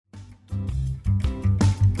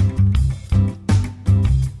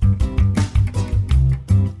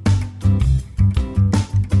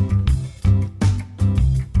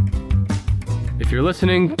you're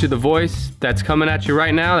listening to the voice that's coming at you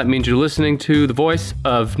right now, that means you're listening to the voice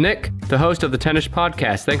of Nick, the host of the Tennis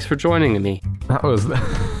Podcast. Thanks for joining me. That was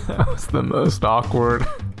the most awkward.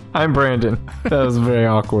 I'm Brandon. That was very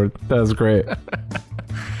awkward. That was great.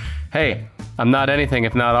 Hey, I'm not anything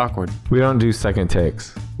if not awkward. We don't do second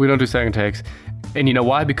takes. We don't do second takes. And you know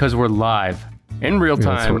why? Because we're live. In real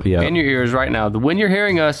time, in your ears right now. When you're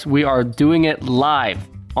hearing us, we are doing it live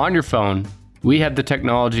on your phone. We have the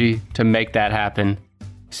technology to make that happen.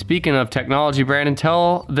 Speaking of technology, Brandon,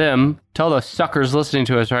 tell the suckers listening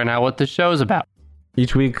to us right now what the show's about.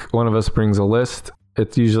 Each week, one of us brings a list.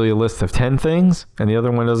 It's usually a list of 10 things, and the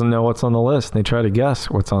other one doesn't know what's on the list. They try to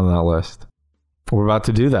guess what's on that list. We're about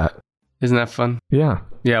to do that. Isn't that fun? Yeah.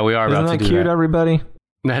 Yeah, we are about to do that. Isn't that cute, everybody?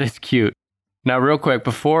 That is cute. Now, real quick,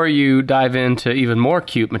 before you dive into even more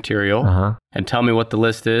cute material and tell me what the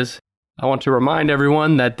list is, I want to remind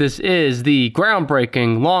everyone that this is the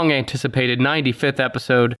groundbreaking, long-anticipated 95th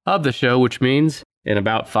episode of the show, which means in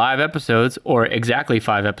about 5 episodes, or exactly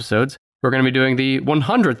 5 episodes, we're going to be doing the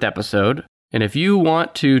 100th episode. And if you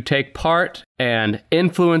want to take part and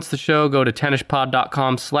influence the show, go to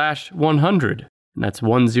tennispod.com/100. And that's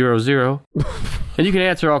 100. And you can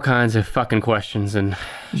answer all kinds of fucking questions and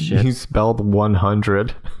shit. You spelled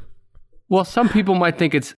 100. Well, some people might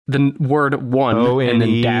think it's the word one and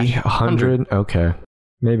then dash 100. Okay.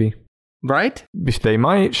 Maybe. Right? They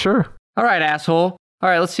might, sure. All right, asshole. All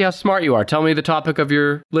right, let's see how smart you are. Tell me the topic of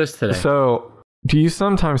your list today. So, do you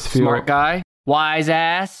sometimes feel... Smart guy? Wise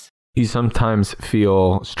ass? You sometimes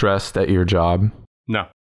feel stressed at your job? No.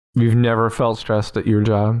 You've never felt stressed at your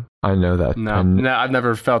job? I know that. No, I've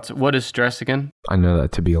never felt... What is stress again? I know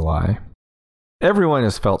that to be a lie. Everyone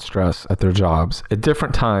has felt stress at their jobs at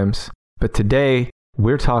different times, but today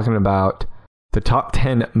we're talking about the top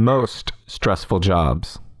 10 most stressful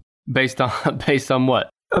jobs. Based on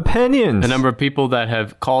what? Opinions. The number of people that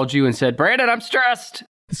have called you and said, Brandon, I'm stressed.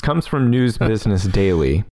 This comes from News Business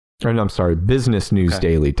Daily.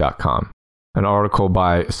 businessnewsdaily.com. An article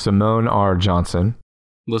by Simone R. Johnson.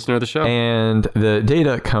 Listener of the show. And the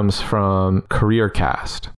data comes from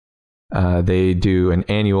CareerCast. They do an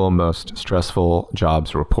annual most stressful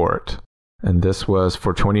jobs report. And this was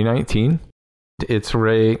for 2019. It's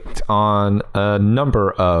ranked on a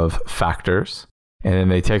number of factors. And then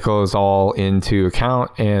they take those all into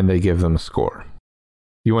account and they give them a score.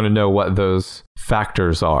 You want to know what those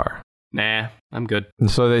factors are? Nah, I'm good. And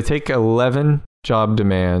so they take 11 job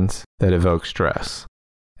demands that evoke stress.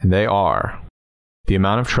 And they are the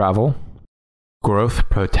amount of travel, growth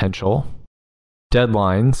potential,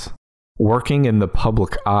 deadlines, working in the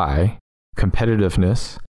public eye,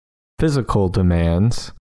 competitiveness, physical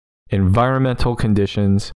demands, environmental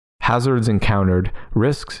conditions, hazards encountered,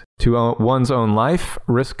 risks to one's own life,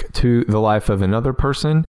 risk to the life of another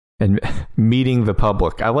person, and meeting the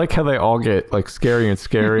public. I like how they all get like scarier and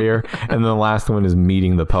scarier, and the last one is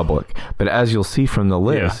meeting the public. But as you'll see from the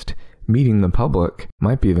list, meeting the public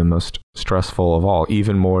might be the most stressful of all,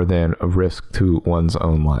 even more than a risk to one's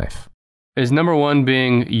own life. Is number 1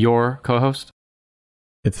 being your co-host?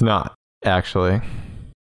 It's not, actually.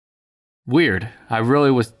 Weird. I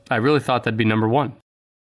really thought that'd be number 1.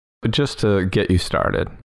 But just to get you started,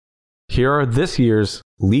 here are this year's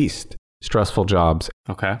least stressful jobs.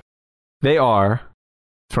 Okay. They are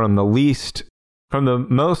from the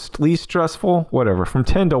most least stressful, whatever, from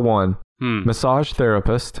 10 to 1, massage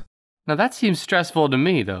therapist. Now that seems stressful to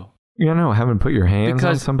me, though. You know, having to put your hands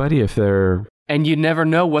on somebody if they're... And you never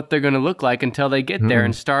know what they're going to look like until they get there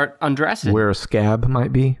and start undressing. Where a scab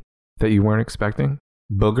might be that you weren't expecting.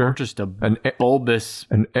 Booger. Or just an bulbous...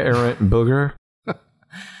 An errant booger.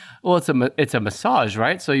 Well, it's a massage,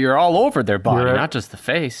 right? So you're all over their body, not just the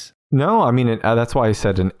face. No, I mean, that's why I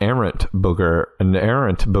said an errant booger. An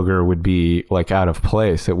errant booger would be like out of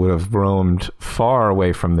place. It would have roamed far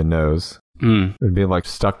away from the nose. It would be like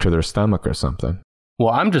stuck to their stomach or something. Well,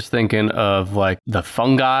 I'm just thinking of like the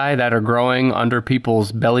fungi that are growing under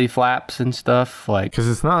people's belly flaps and stuff. Like, because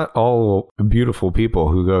it's not all beautiful people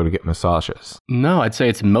who go to get massages. No, I'd say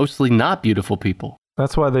it's mostly not beautiful people.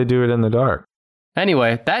 That's why they do it in the dark.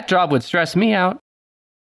 Anyway, that job would stress me out.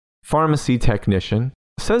 Pharmacy technician.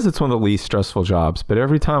 It says it's one of the least stressful jobs, but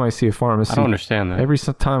every time I see a pharmacy... I don't understand that. Every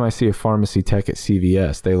time I see a pharmacy tech at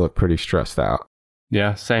CVS, they look pretty stressed out.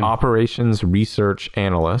 Yeah, same. Operations research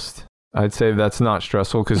analyst. I'd say that's not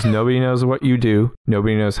stressful because nobody knows what you do.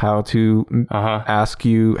 Nobody knows how to ask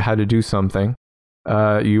you how to do something.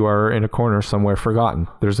 You are in a corner somewhere forgotten.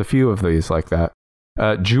 There's a few of these like that.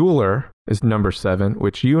 Jeweler is number 7,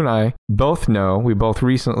 which you and I both know. We both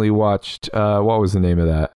recently watched, what was the name of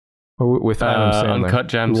that? With Adam Sandler. Uncut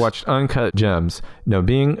Gems. We watched Uncut Gems. No,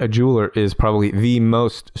 being a jeweler is probably the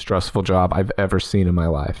most stressful job I've ever seen in my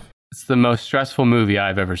life. It's the most stressful movie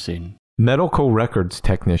I've ever seen. Medical records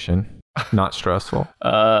technician. Not stressful.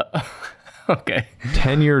 Okay.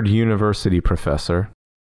 Tenured university professor.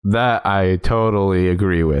 That I totally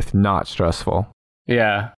agree with. Not stressful.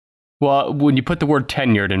 Yeah. Well, when you put the word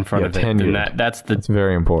tenured in front of it, then that's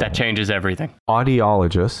very important. That changes everything.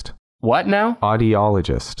 Audiologist. What now?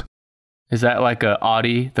 Audiologist. Is that like a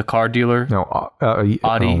Audi, the car dealer? No,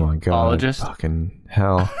 Audiologist? Oh my God. Fucking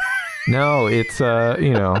hell. No, it's, for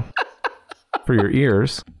your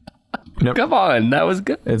ears. No, come on, that was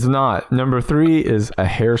good. It's not. Number 3 is a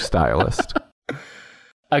hairstylist.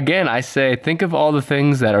 Again, I say, think of all the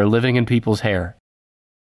things that are living in people's hair.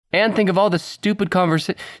 And think of all the stupid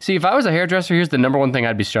conversation. See, if I was a hairdresser, here's the number one thing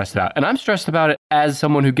I'd be stressed about. And I'm stressed about it as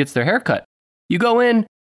someone who gets their hair cut. You go in,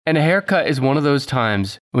 and a haircut is one of those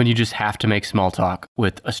times when you just have to make small talk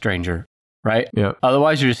with a stranger, right? Yeah.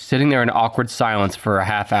 Otherwise, you're just sitting there in awkward silence for a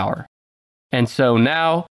half hour. And so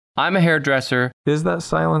now, I'm a hairdresser. Is that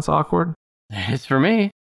silence awkward? It's for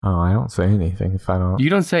me. Oh, I don't say anything if I don't. You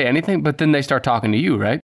don't say anything, but then they start talking to you,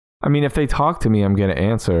 right? I mean, if they talk to me, I'm going to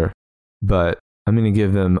answer, but I'm going to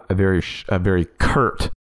give them a very curt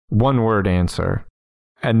one-word answer,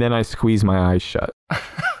 and then I squeeze my eyes shut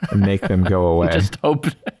and make them go away. Just hope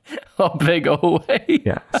they go away.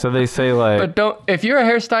 Yeah. So they say like, but if you're a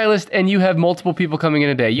hairstylist and you have multiple people coming in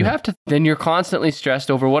a day, you have to. Then you're constantly stressed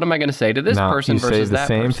over what am I going to say to this person versus that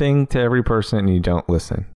person. You say the same thing to every person, and you don't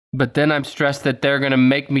listen. But then I'm stressed that they're going to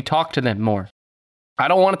make me talk to them more. I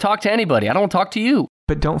don't want to talk to anybody. I don't want to talk to you.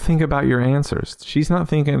 But don't think about your answers. She's not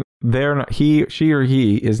thinking. She or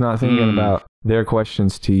he is not thinking about their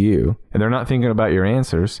questions to you, and they're not thinking about your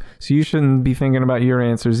answers. So you shouldn't be thinking about your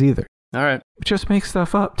answers either. All right. Just make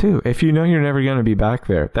stuff up too. If you know you're never going to be back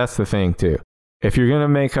there, that's the thing too. If you're going to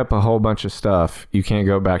make up a whole bunch of stuff, you can't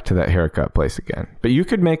go back to that haircut place again. But you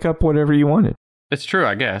could make up whatever you wanted. It's true,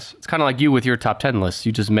 I guess. It's kind of like you with your top 10 lists.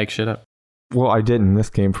 You just make shit up. Well, I didn't. This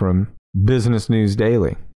came from Business News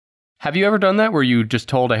Daily. Have you ever done that where you just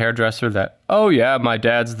told a hairdresser that, oh yeah, my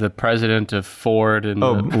dad's the president of Ford and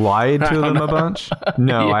lied to them a bunch?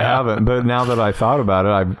 No, yeah. I haven't. But now that I thought about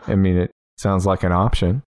it, I mean, it sounds like an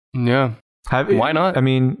option. Yeah. Why not? I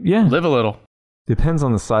mean, yeah. Live a little. Depends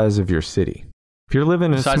on the size of your city. If you're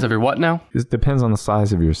living in the size of your what now? It depends on the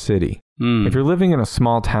size of your city. If you're living in a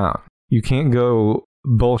small town, you can't go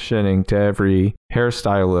bullshitting to every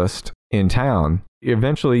hairstylist in town.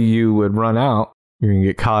 Eventually, you would run out. You're going to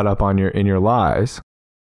get caught up in your lies.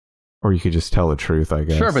 Or you could just tell the truth, I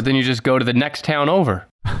guess. Sure, but then you just go to the next town over.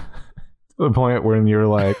 To the point when you're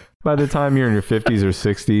like, by the time you're in your 50s or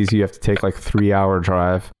 60s, you have to take like a 3-hour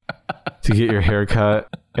drive to get your hair cut.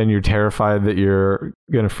 And you're terrified that you're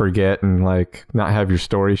going to forget and like not have your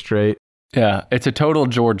story straight. Yeah, it's a total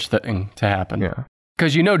George thing to happen. Yeah.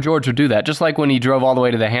 Because you know George would do that, just like when he drove all the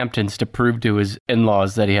way to the Hamptons to prove to his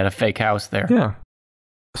in-laws that he had a fake house there. Yeah.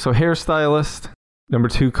 So hairstylist. Number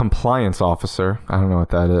 2, compliance officer. I don't know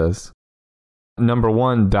what that is. Number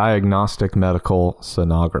 1, diagnostic medical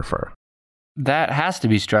sonographer. That has to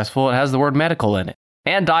be stressful. It has the word medical in it.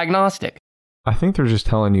 And diagnostic. I think they're just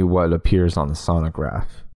telling you what appears on the sonograph.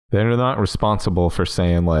 They're not responsible for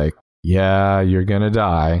saying like, yeah, you're going to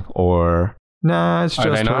die, or nah, it's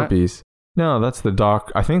just herpes. No, that's the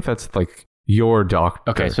doc. I think that's like your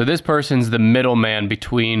doctor. Okay, so this person's the middleman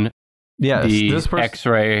between this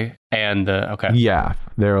X-ray and the, okay. Yeah,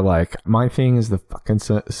 they're like, my thing is the fucking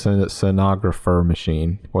sonographer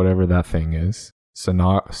machine, whatever that thing is.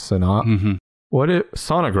 Mm-hmm.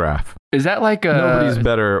 Sonograph. Is that like a... Nobody's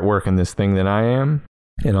better at working this thing than I am,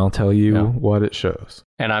 and I'll tell you what it shows.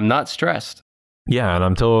 And I'm not stressed. Yeah, and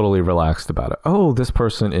I'm totally relaxed about it. Oh, this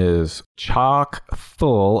person is chock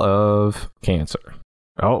full of cancer.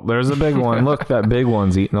 Oh, there's a big one. Look, that big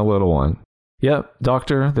one's eating a little one. Yep,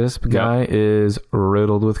 doctor, this guy is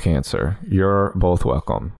riddled with cancer. You're both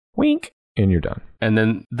welcome. Wink. And you're done. And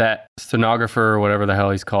then that stenographer, or whatever the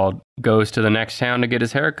hell he's called, goes to the next town to get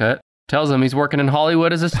his haircut. Tells him he's working in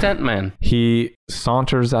Hollywood as a stuntman. He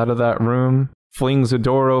saunters out of that room, flings a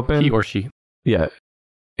door open. He or she. Yeah.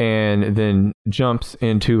 And then jumps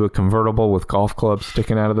into a convertible with golf clubs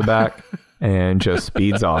sticking out of the back and just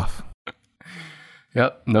speeds off.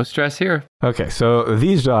 Yep. No stress here. Okay. So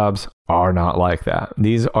these jobs are not like that.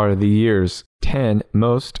 These are the year's 10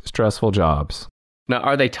 most stressful jobs. Now,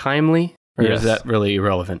 are they timely? Or is that really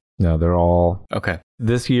irrelevant? No, they're all... Okay.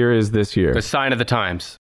 This year is this year. The sign of the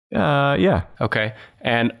times. Yeah. Okay.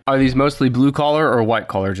 And are these mostly blue collar or white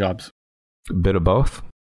collar jobs? A bit of both.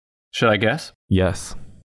 Should I guess? Yes.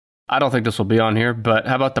 I don't think this will be on here, but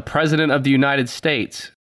how about the President of the United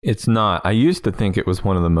States? It's not. I used to think it was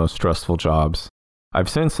one of the most stressful jobs. I've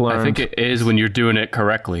since learned... I think it is when you're doing it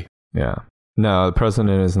correctly. Yeah. No, the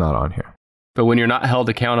president is not on here. But when you're not held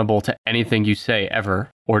accountable to anything you say ever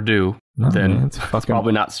or do, then man, it's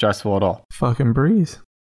probably not stressful at all. Fucking breeze.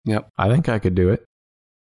 Yep. I think I could do it.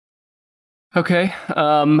 Okay.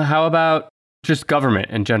 How about just government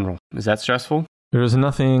in general? Is that stressful? There's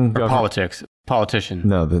nothing... Or politics. Politician.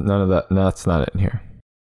 No, none of that. No, that's not in here.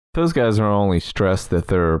 Those guys are only stressed that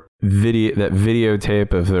that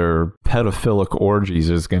videotape of their pedophilic orgies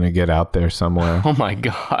is going to get out there somewhere. Oh my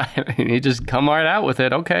God. You just come right out with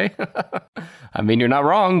it. Okay. I mean, you're not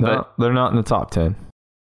wrong, but... they're not in the top 10.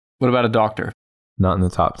 What about a doctor? Not in the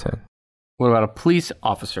top 10. What about a police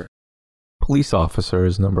officer? Police officer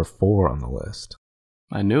is number 4 on the list.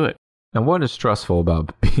 I knew it. And what is stressful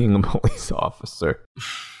about being a police officer?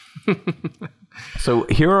 So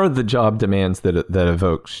here are the job demands that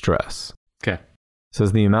evoke stress. Okay. It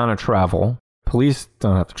says the amount of travel. Police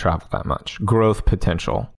don't have to travel that much. Growth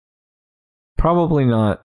potential. Probably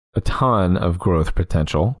not a ton of growth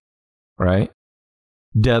potential, right?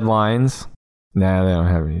 Deadlines. Nah, they don't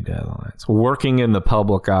have any deadlines. Working in the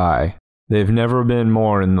public eye. They've never been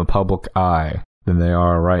more in the public eye than they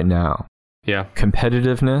are right now. Yeah.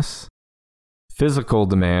 Competitiveness. Physical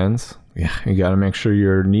demands. Yeah, you got to make sure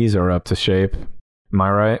your knees are up to shape. Am I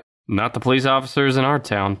right? Not the police officers in our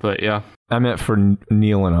town, but yeah. I meant for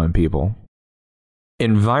kneeling on people.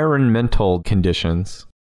 Environmental conditions.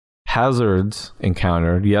 Hazards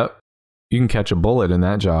encountered. Yep. You can catch a bullet in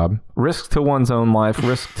that job. Risk to one's own life,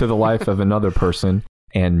 risk to the life of another person,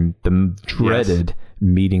 and the dreaded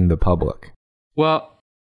meeting the public. Well,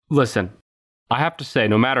 listen, I have to say,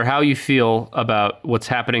 no matter how you feel about what's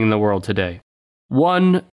happening in the world today,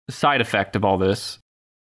 one side effect of all this,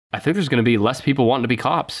 I think there's going to be less people wanting to be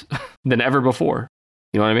cops than ever before.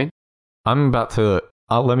 You know what I mean? I'm about to,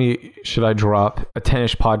 should I drop a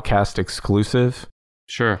 10ish podcast exclusive?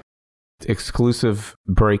 Sure. Exclusive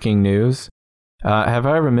breaking news. Have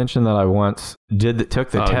I ever mentioned that I once took the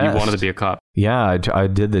test? You wanted to be a cop. Yeah, I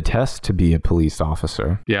did the test to be a police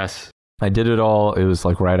officer. Yes. I did it all. It was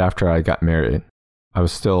like right after I got married. I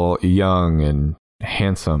was still young and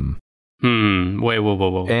handsome. Wait,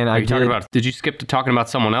 whoa. And did you skip to talking about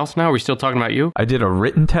someone else now? Are we still talking about you? I did a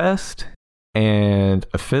written test and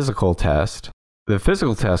a physical test. The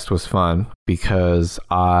physical test was fun because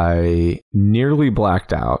I nearly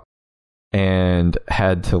blacked out and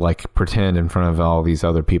had to like pretend in front of all these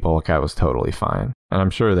other people like I was totally fine. And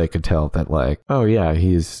I'm sure they could tell that like, oh yeah,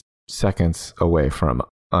 he's seconds away from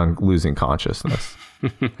losing consciousness.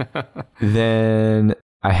 Then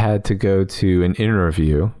I had to go to an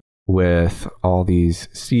interview with all these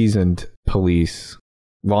seasoned police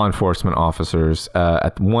law enforcement officers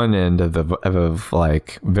at one end of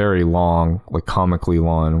like very long, like comically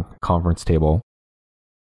long conference table.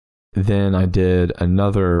 Then I did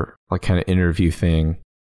another like kind of interview thing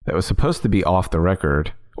that was supposed to be off the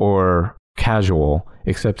record or casual,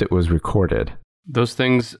 except it was recorded. Those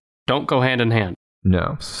things don't go hand in hand.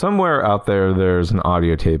 No. Somewhere out there, there's an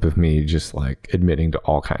audio tape of me just like admitting to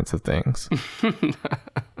all kinds of things.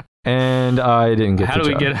 And I didn't get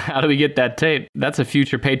the job. How do we get that tape? That's a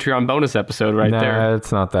future Patreon bonus episode there. Nah,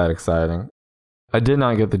 it's not that exciting. I did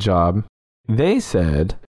not get the job. They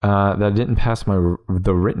said that I didn't pass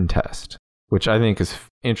the written test, which I think is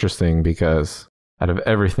interesting because out of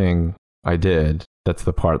everything I did, that's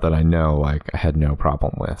the part that I know like I had no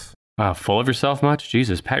problem with. Full of yourself much?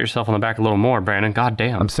 Jesus, pat yourself on the back a little more, Brandon. God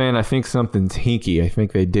damn. I'm saying I think something's hinky. I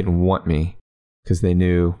think they didn't want me because they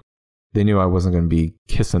knew I wasn't going to be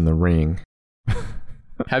kissing the ring.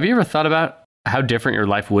 Have you ever thought about how different your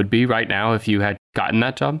life would be right now if you had gotten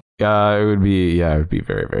that job? It would be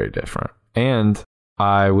very, very different. And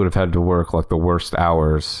I would have had to work like the worst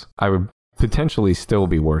hours. I would potentially still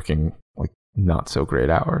be working like not so great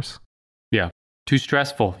hours. Yeah. Too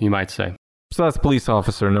stressful, you might say. So that's police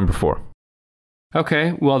officer number 4.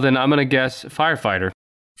 Okay. Well, then I'm going to guess firefighter.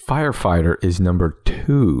 Firefighter is number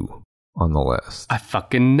 2 on the list. I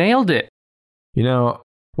fucking nailed it. You know,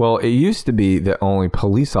 well, it used to be that only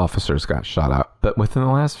police officers got shot at, but within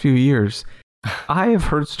the last few years, I have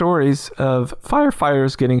heard stories of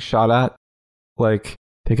firefighters getting shot at. Like,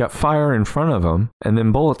 they got fire in front of them, and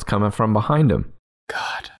then bullets coming from behind them.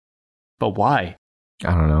 God. But why?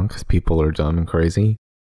 I don't know, because people are dumb and crazy.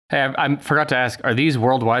 Hey, I forgot to ask, are these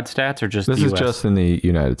worldwide stats or just the US? This is just in the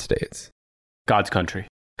United States. God's country.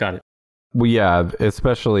 Got it. Well, yeah,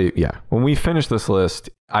 especially, yeah. When we finish this list,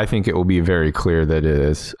 I think it will be very clear that it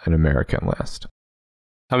is an American list.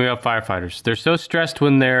 Tell me about firefighters. They're so stressed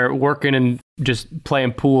when they're working and just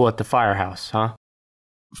playing pool at the firehouse, huh?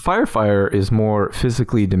 Firefighter is more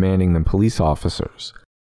physically demanding than police officers.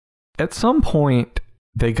 At some point,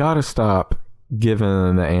 they got to stop giving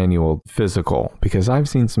them the annual physical, because I've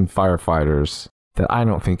seen some firefighters that I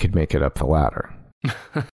don't think could make it up the ladder.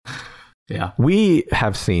 Yeah. We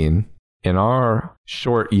have seen in our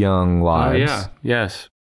short, young lives,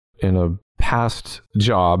 in a past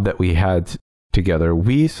job that we had together,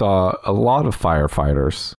 we saw a lot of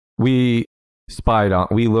firefighters. We spied on,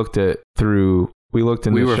 we looked in we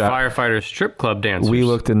were firefighter strip club dancers. We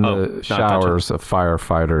looked in the showers of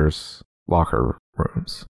firefighters' locker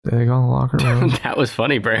rooms. Did they call them locker rooms? That was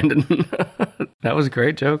funny, Brandon. That was a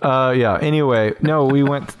great joke. Yeah. Anyway, no, we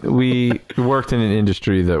worked in an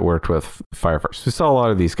industry that worked with firefighters. We saw a lot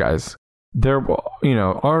of these guys. There,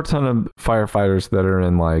 are a ton of firefighters that are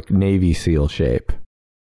in like Navy SEAL shape,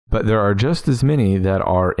 but there are just as many that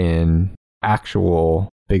are in actual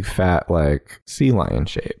big fat like sea lion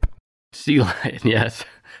shape. Sea lion, yes.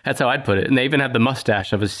 That's how I'd put it. And they even have the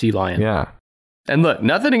mustache of a sea lion. Yeah. And look,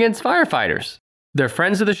 nothing against firefighters. They're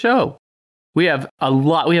friends of the show. We have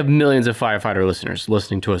millions of firefighter listeners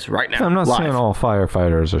listening to us right now. I'm not saying all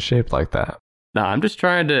firefighters are shaped like that. No, I'm just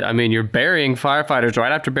trying to, you're burying firefighters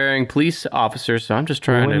right after burying police officers, so I'm just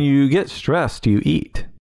trying When you get stressed, you eat.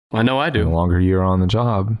 I know I do. The longer you're on the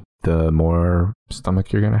job, the more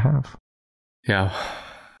stomach you're going to have. Yeah.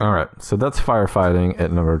 All right, so that's firefighting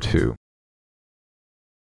at number 2.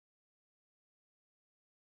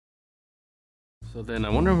 So then I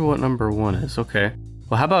wonder what number 1 is. Okay.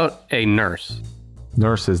 Well, how about a nurse?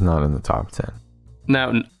 Nurse is not in the top 10.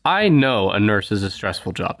 Now, I know a nurse is a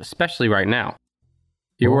stressful job, especially right now.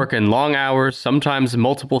 You're working long hours, sometimes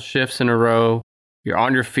multiple shifts in a row. You're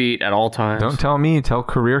on your feet at all times. Don't tell me, tell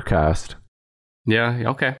CareerCast. Yeah,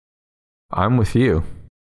 okay. I'm with you.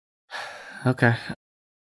 Okay.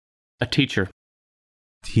 A teacher.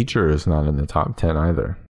 Teacher is not in the top 10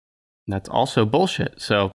 either. That's also bullshit.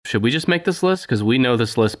 So should we just make this list? Because we know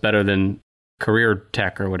this list better than career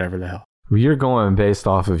tech or whatever the hell. You're going based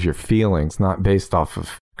off of your feelings, not based off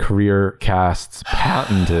of CareerCast's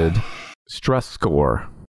patented stress score.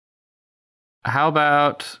 How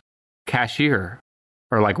about cashier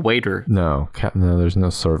or like waiter? No, there's no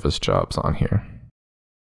service jobs on here.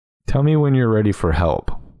 Tell me when you're ready for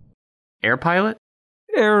help. Air pilot?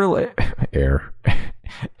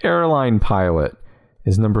 Airline pilot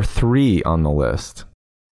is number 3 on the list.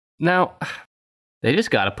 Now, they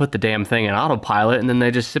just got to put the damn thing in autopilot and then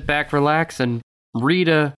they just sit back, relax, and read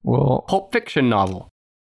a Pulp Fiction novel.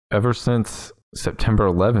 Ever since September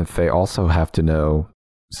 11th, they also have to know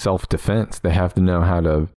self-defense. They have to know how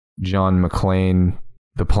to John McClane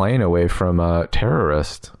the plane away from a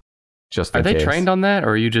terrorist. Are they trained on that, or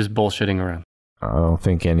are you just bullshitting around? I don't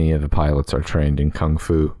think any of the pilots are trained in Kung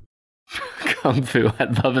Fu. Kung Fu.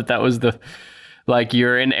 I'd love it. That was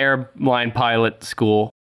you're in airline pilot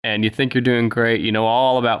school and you think you're doing great, you know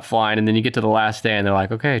all about flying, and then you get to the last day and they're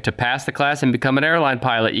like, okay, to pass the class and become an airline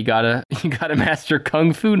pilot, you gotta master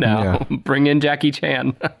Kung Fu now. Yeah. Bring in Jackie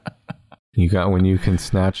Chan. When you can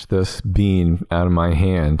snatch this bean out of my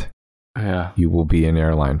hand, you will be an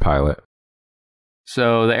airline pilot.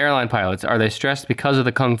 So the airline pilots, are they stressed because of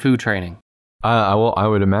the Kung Fu training? I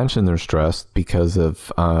would imagine they're stressed because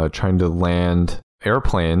of trying to land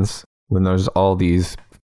airplanes when there's all these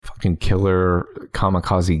fucking killer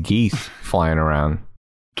kamikaze geese flying around.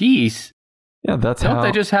 Geese? Yeah, Don't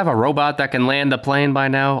they just have a robot that can land the plane by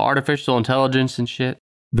now? Artificial intelligence and shit?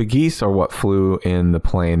 The geese are what flew in the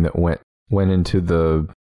plane that went into the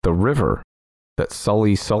river. That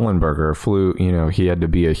Sully Sullenberger flew, he had to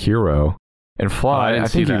be a hero and fly. I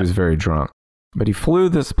think he was very drunk. But he flew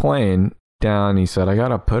this plane down. He said, I got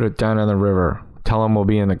to put it down in the river. Tell them we'll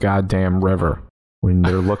be in the goddamn river when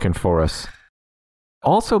they're looking for us.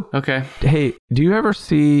 Also, okay. Hey, do you ever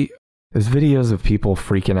see there's videos of people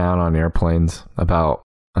freaking out on airplanes about,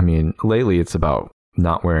 lately it's about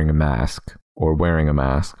not wearing a mask or wearing a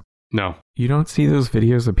mask. No. You don't see those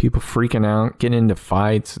videos of people freaking out, getting into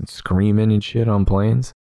fights and screaming and shit on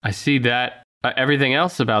planes? I see that. Everything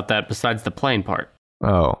else about that besides the plane part.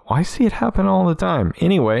 Oh, I see it happen all the time.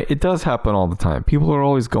 Anyway, it does happen all the time. People are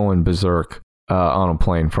always going berserk on a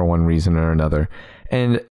plane for one reason or another.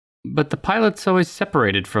 But the pilot's always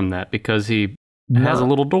separated from that because he has a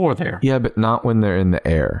little door there. Yeah, but not when they're in the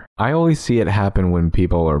air. I always see it happen when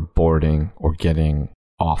people are boarding or getting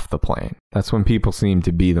off the plane. That's when people seem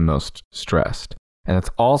to be the most stressed. And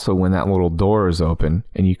it's also when that little door is open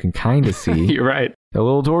and you can kind of see. You're right. The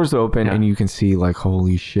little door's open and you can see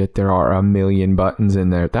holy shit, there are a million buttons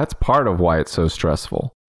in there. That's part of why it's so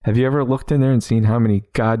stressful. Have you ever looked in there and seen how many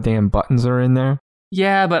goddamn buttons are in there?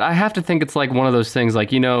 Yeah, but I have to think it's like one of those things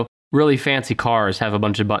like, really fancy cars have a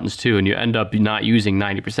bunch of buttons too, and you end up not using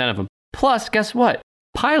 90% of them. Plus, guess what?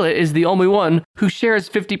 Pilot is the only one who shares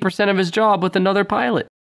 50% of his job with another pilot.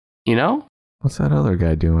 What's that other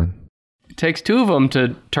guy doing? It takes two of them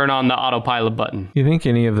to turn on the autopilot button. You think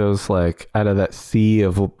any of those, like, out of that sea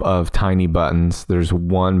of tiny buttons, there's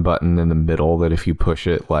one button in the middle that if you push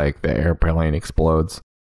it, like, the airplane explodes?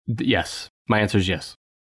 Yes. My answer is yes.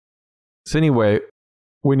 So anyway,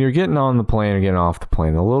 when you're getting on the plane or getting off the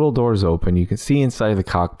plane, the little door's open. You can see inside the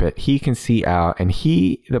cockpit. He can see out. And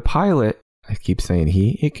the pilot, I keep saying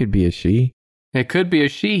he, it could be a she. It could be a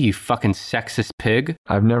she, you fucking sexist pig.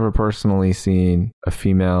 I've never personally seen a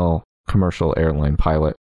female commercial airline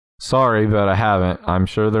pilot. Sorry, but I haven't. I'm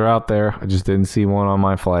sure they're out there. I just didn't see one on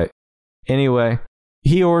my flight. Anyway,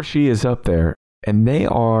 he or she is up there, and they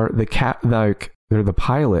are they're the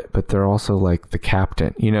pilot, but they're also like the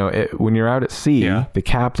captain. When you're out at sea, The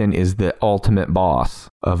captain is the ultimate boss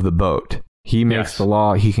of the boat. He makes the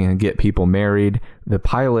law. He can get people married. The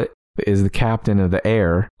pilot is the captain of the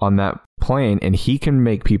air on that plane, and he can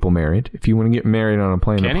make people married. If you want to get married on a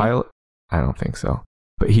plane, the pilot, I don't think so.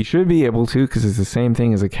 But he should be able to, because it's the same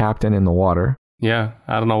thing as a captain in the water. Yeah,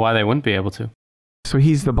 I don't know why they wouldn't be able to. So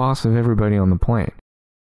he's the boss of everybody on the plane.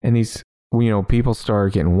 And these, people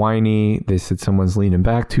start getting whiny. They said someone's leaning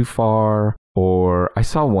back too far. Or I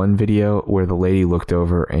saw one video where the lady looked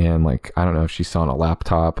over and, like, I don't know if she saw on a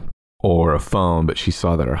laptop or a phone, but she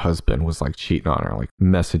saw that her husband was, like, cheating on her, like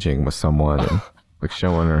messaging with someone and like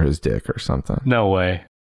showing her his dick or something. No way.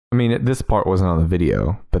 I mean, this part wasn't on the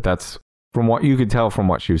video, but that's from what you could tell from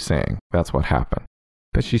what she was saying. That's what happened.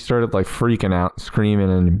 But she started like freaking out, screaming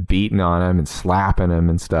and beating on him and slapping him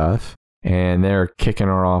and stuff. And they're kicking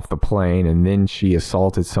her off the plane. And then she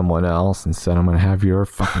assaulted someone else and said, I'm going to have your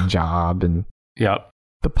fucking job. And yep.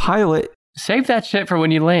 The pilot. Save that shit for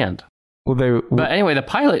when you land. But anyway, the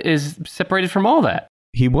pilot is separated from all that.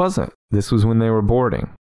 He wasn't. This was when they were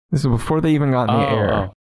boarding. This was before they even got in the air.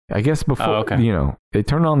 Oh. I guess before, they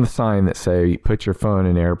turned on the sign that say, put your phone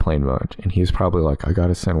in airplane mode. And he was probably like, I got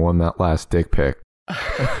to send one that last dick pic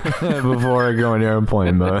before I go in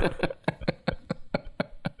airplane mode.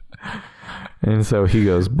 And so he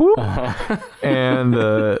goes, boop. And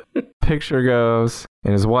the picture goes,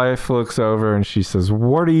 and his wife looks over and she says,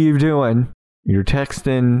 what are you doing? You're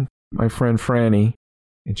texting my friend Franny.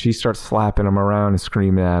 And she starts slapping him around and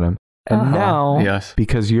screaming at him. And now,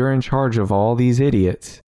 because you're in charge of all these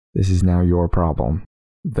idiots, this is now your problem.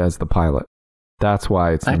 That's the pilot. That's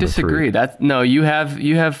why it's number 3. I disagree. You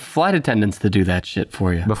have flight attendants to do that shit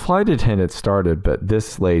for you. The flight attendants started, but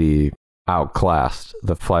this lady outclassed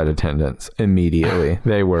the flight attendants immediately.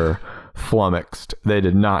 They were flummoxed. They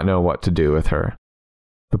did not know what to do with her.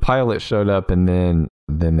 The pilot showed up, and then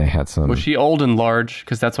they had some... Was she old and large?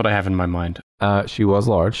 Because that's what I have in my mind. She was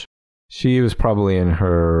large. She was probably in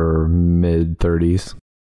her mid-30s.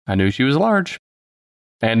 I knew she was large.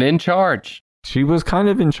 And in charge. She was kind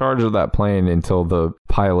of in charge of that plane until the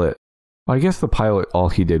pilot... I guess the pilot, all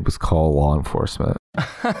he did was call law enforcement.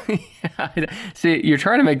 See, you're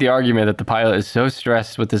trying to make the argument that the pilot is so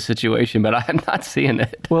stressed with the situation, but I'm not seeing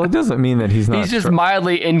it. Well, it doesn't mean that he's not... He's just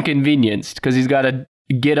mildly inconvenienced because he's got to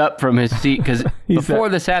get up from his seat, because before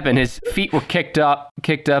this happened, his feet were kicked up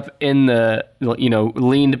in the,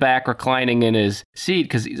 leaned back, reclining in his seat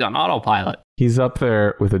because he's on autopilot. He's up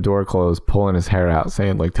there with the door closed, pulling his hair out,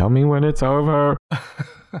 saying, like, tell me when it's over.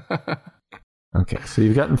 Okay, so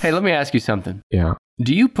you've gotten... Hey, let me ask you something. Yeah.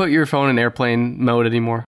 Do you put your phone in airplane mode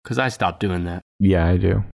anymore? Because I stopped doing that. Yeah, I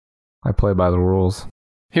do. I play by the rules.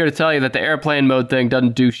 Here to tell you that the airplane mode thing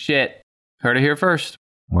doesn't do shit. Heard it here first.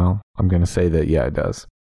 Well, I'm going to say that, yeah, it does.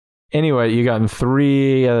 Anyway, you gotten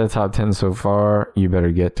 3 out of the top 10 so far. You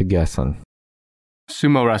better get to guessing.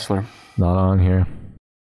 Sumo wrestler. Not on here.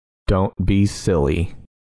 Don't be silly.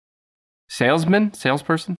 Salesman?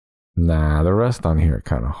 Salesperson? Nah, the rest on here are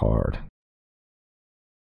kind of hard.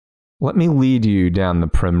 Let me lead you down the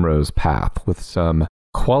primrose path with some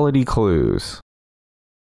quality clues.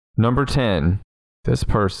 Number 10, this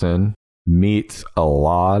person meets a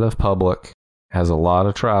lot of public, has a lot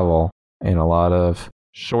of travel, and a lot of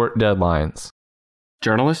short deadlines.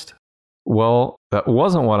 Journalist? Well, that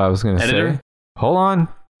wasn't what I was going to say. Hold on.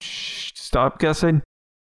 Shh, stop guessing.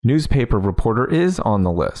 Newspaper reporter is on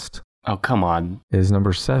the list. Oh, come on. Is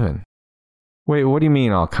number 7. Wait, what do you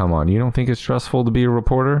mean, oh, come on? You don't think it's stressful to be a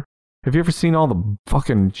reporter? Have you ever seen all the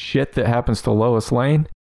fucking shit that happens to Lois Lane?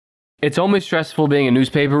 It's only stressful being a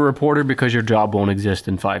newspaper reporter because your job won't exist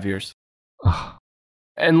in 5 years. Ugh.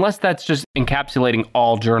 Unless that's just encapsulating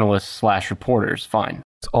all journalists / reporters, fine.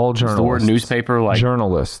 It's all journalists. Is the word newspaper like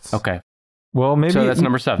journalists? Okay. Well, maybe so. That's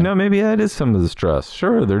number 7. No, maybe that is some of the stress.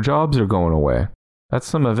 Sure, their jobs are going away. That's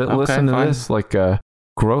some of it. Okay, Listen to fine. this, like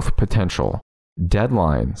growth potential,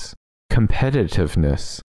 deadlines,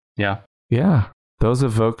 competitiveness. Yeah. Yeah, those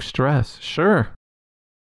evoke stress. Sure.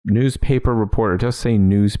 Newspaper reporter. Just say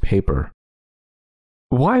newspaper.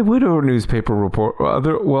 Why would a newspaper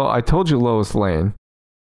reporter? Well, I told you Lois Lane.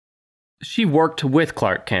 She worked with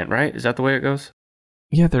Clark Kent, right? Is that the way it goes?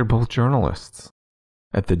 Yeah, they're both journalists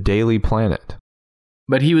at the Daily Planet.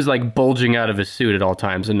 But he was like bulging out of his suit at all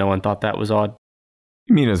times, and no one thought that was odd.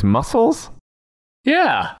 You mean his muscles?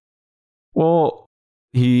 Yeah. Well,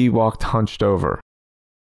 he walked hunched over.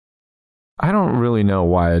 I don't really know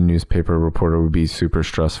why a newspaper reporter would be super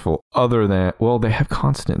stressful other than, well, they have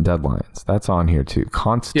constant deadlines. That's on here too.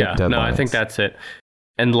 Constant deadlines. No, I think that's it.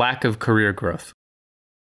 And lack of career growth.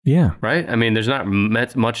 Yeah. Right? I mean, there's not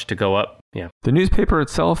much to go up. Yeah. The newspaper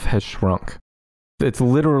itself has shrunk. It's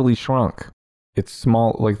literally shrunk. It's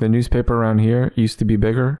small. Like the newspaper around here used to be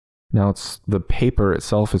bigger. Now it's the paper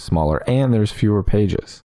itself is smaller and there's fewer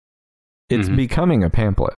pages. It's becoming a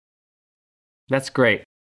pamphlet. That's great.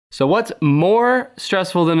 So what's more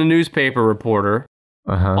stressful than a newspaper reporter?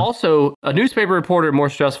 Also, a newspaper reporter more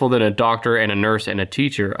stressful than a doctor and a nurse and a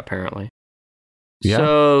teacher, apparently. Yeah.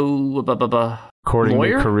 So, according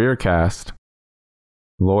lawyer? to CareerCast,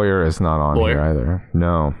 lawyer is not on here either.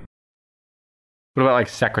 No. What about like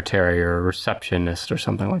secretary or receptionist or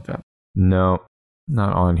something like that? No,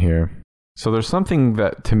 not on here. So there's something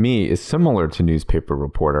that to me is similar to newspaper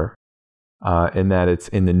reporter in that it's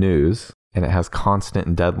in the news. And it has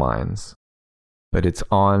constant deadlines, but it's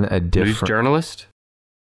on a different... News journalist?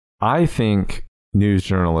 I think news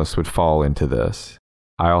journalists would fall into this.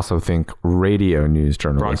 I also think radio news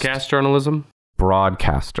journalist. Broadcast journalism?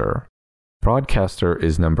 Broadcaster. Broadcaster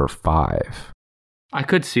is number 5. I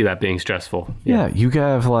could see that being stressful. Yeah, you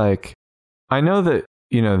have like... I know that,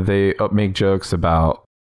 they make jokes about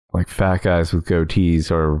like fat guys with goatees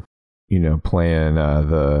or, playing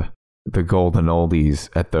the golden oldies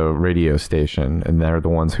at the radio station, and they're the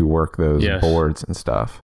ones who work those boards and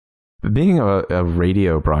stuff. But being a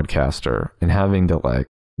radio broadcaster and having to like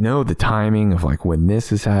know the timing of like when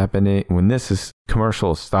this is happening, when this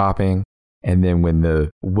commercial is stopping, and then when the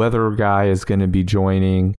weather guy is going to be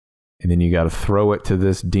joining, and then you got to throw it to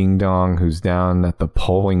this ding dong who's down at the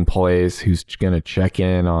polling place who's going to check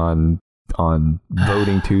in on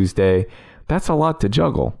voting Tuesday. That's a lot to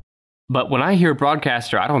juggle. But when I hear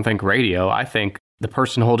broadcaster, I don't think radio. I think the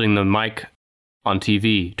person holding the mic on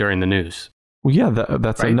TV during the news. Well, yeah,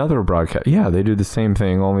 that's right? Another broadcast. Yeah, they do the same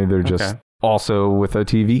thing, only they're just also with a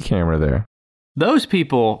TV camera there. Those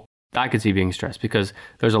people, I could see being stressed because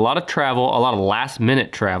there's a lot of travel, a lot of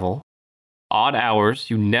last-minute travel, odd hours.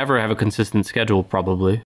 You never have a consistent schedule,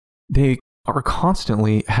 probably. They are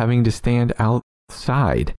constantly having to stand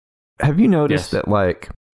outside. Have you noticed that, like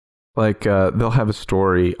they'll have a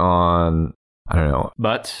story on, I don't know,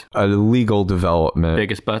 butts, a legal development,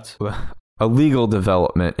 biggest butts, a legal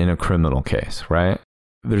development in a criminal case, right?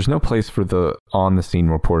 There's no place for the on-the-scene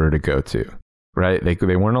reporter to go to, right?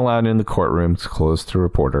 They weren't allowed in the courtrooms, closed to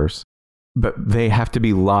reporters, but they have to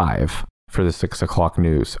be live for the 6 o'clock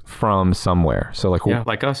news from somewhere. So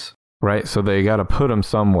like us, right? So they got to put them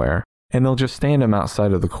somewhere, and they'll just stand them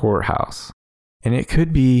outside of the courthouse, and it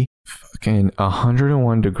could be fucking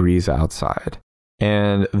 101 degrees outside,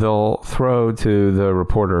 and they'll throw to the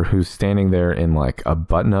reporter who's standing there in like a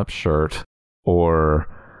button-up shirt or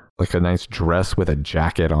like a nice dress with a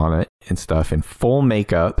jacket on it and stuff, in full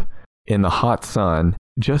makeup in the hot sun,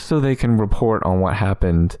 just so they can report on what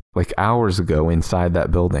happened like hours ago inside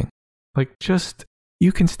that building. Like, just,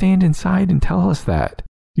 you can stand inside and tell us that.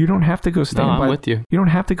 You don't have to go stand I'm with you. You don't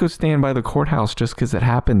have to go stand by the courthouse just because it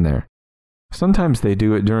happened there. Sometimes they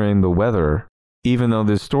do it during the weather, even though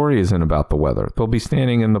this story isn't about the weather. They'll be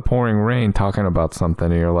standing in the pouring rain talking about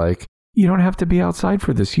something, and you're like, you don't have to be outside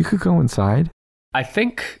for this. You could go inside. I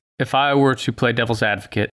think if I were to play devil's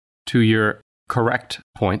advocate to your correct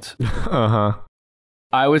points,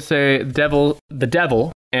 I would say the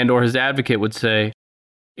devil and or his advocate would say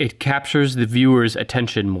it captures the viewer's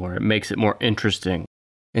attention more. It makes it more interesting.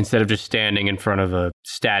 Instead of just standing in front of a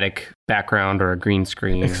static background or a green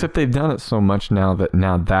screen. Except they've done it so much now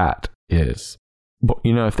that is. But,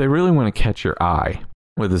 if they really want to catch your eye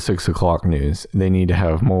with the 6 o'clock news, they need to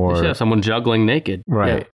have more... They should have someone juggling naked.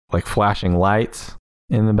 Right. Yeah. Like flashing lights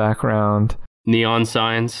in the background. Neon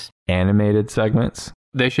signs. Animated segments.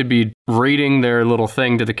 They should be reading their little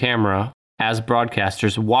thing to the camera as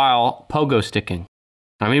broadcasters while pogo sticking.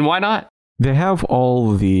 I mean, why not? They have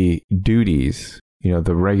all the duties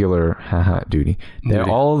the regular duty. They're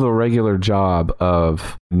all the regular job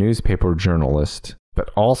of newspaper journalist, but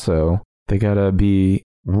also they gotta be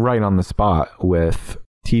right on the spot with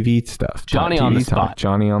TV stuff. Johnny on the spot.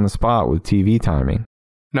 Johnny on the spot with TV timing.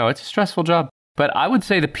 No, it's a stressful job. But I would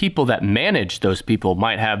say the people that manage those people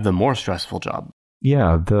might have the more stressful job.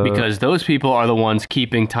 Yeah. Because those people are the ones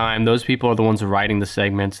keeping time. Those people are the ones writing the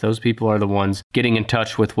segments. Those people are the ones getting in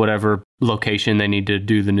touch with whatever location they need to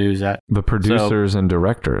do the news at. The producers and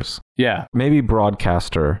directors. Yeah. Maybe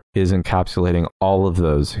broadcaster is encapsulating all of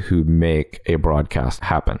those who make a broadcast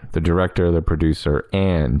happen. The director, the producer,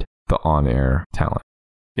 and the on-air talent.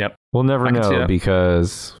 Yep. We'll never know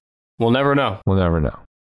because... We'll never know. We'll never know.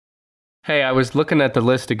 Hey, I was looking at the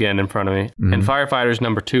list again in front of me, and firefighters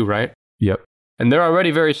number 2, right? Yep. And they're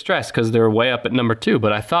already very stressed because they're way up at number 2,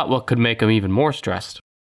 but I thought what could make them even more stressed.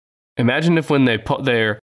 Imagine if when they put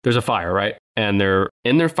there's a fire, right? And they're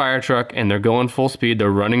in their fire truck and they're going full speed,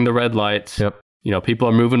 they're running the red lights. Yep. People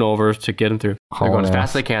are moving over to get them through. They're going as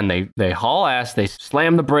fast as they can. They haul ass, they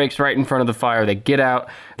slam the brakes right in front of the fire, they get out.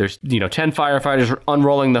 There's, 10 firefighters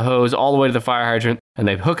unrolling the hose all the way to the fire hydrant, and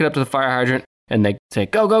they hook it up to the fire hydrant. And they say,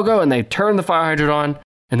 go, go, go. And they turn the fire hydrant on.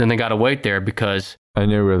 And then they got to wait there because... I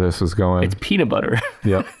knew where this was going. It's peanut butter.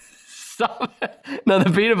 Yep. Stop it. No, the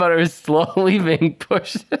peanut butter is slowly being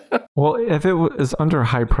pushed. Well, if it was under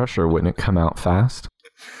high pressure, wouldn't it come out fast?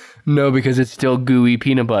 No, because it's still gooey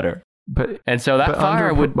peanut butter. And so that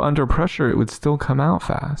fire under pressure, it would still come out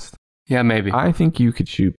fast. Yeah, maybe. I think you could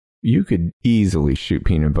easily shoot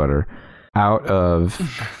peanut butter out of...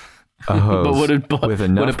 a hose. But would it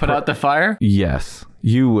put out the fire? Yes,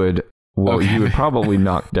 you would. Well, okay. You would probably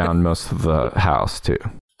knock down most of the house too.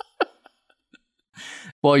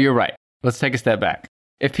 Well, you're right. Let's take a step back.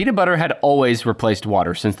 If peanut butter had always replaced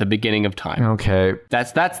water since the beginning of time. Okay.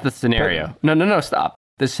 That's the scenario. No, stop.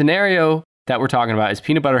 The scenario that we're talking about is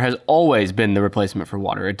peanut butter has always been the replacement for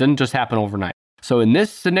water. It didn't just happen overnight. So in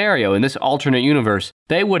this scenario, in this alternate universe,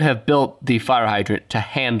 they would have built the fire hydrant to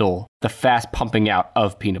handle the fast pumping out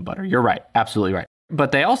of peanut butter. You're right. Absolutely right.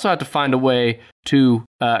 But they also have to find a way to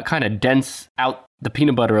kind of dense out the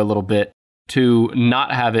peanut butter a little bit to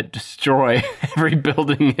not have it destroy every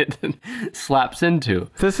building it slaps into.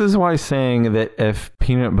 This is why saying that if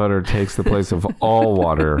peanut butter takes the place of all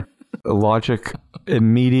water, logic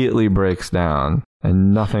immediately breaks down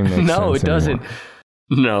and nothing makes sense No, it doesn't. Anymore.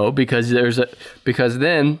 No, because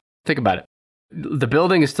then think about it. The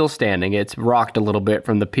building is still standing. It's rocked a little bit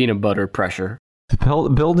from the peanut butter pressure.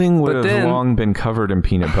 The building would have long been covered in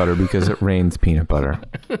peanut butter because it rains peanut butter.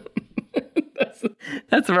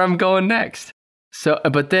 That's where I'm going next. So,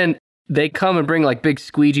 but then they come and bring like big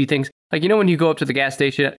squeegee things. Like, when you go up to the gas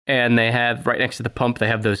station and they have right next to the pump, they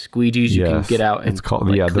have those squeegees you can get out and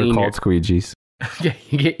they're called squeegees. Yeah,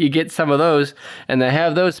 you get some of those, and they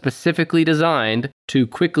have those specifically designed to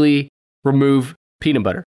quickly remove peanut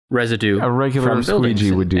butter residue. A regular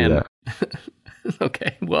squeegee would do that.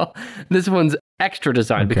 Okay, well, this one's extra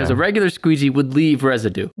designed because a regular squeegee would leave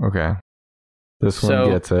residue. Okay, this one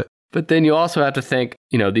gets it. But then you also have to think,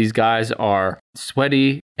 these guys are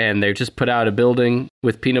sweaty and they're just put out a building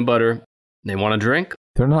with peanut butter. They want a drink.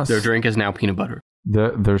 They're not. Their drink is now peanut butter.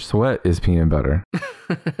 Their sweat is peanut butter.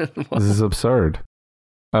 This is absurd.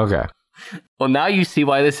 Okay. Well, now you see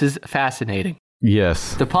why this is fascinating.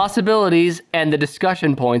 Yes. The possibilities and the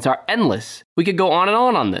discussion points are endless. We could go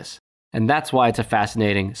on this. And that's why it's a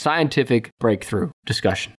fascinating scientific breakthrough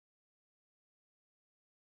discussion.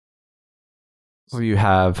 So you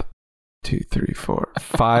have 2, 3, 4,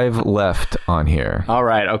 5 left on here. All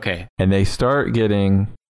right. Okay. And they start getting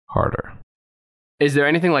harder. Is there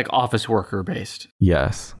anything like office worker based?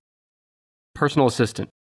 Yes. Personal assistant?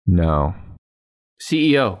 No.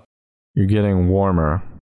 CEO? You're getting warmer.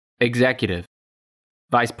 Executive?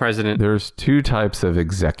 Vice president? There's 2 types of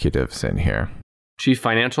executives in here. Chief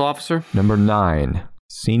financial officer? Number 9,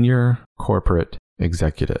 senior corporate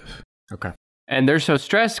executive. Okay. And they're so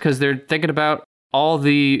stressed because they're thinking about all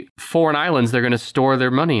the foreign islands they're going to store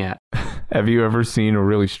their money at. Have you ever seen a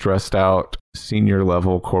really stressed out senior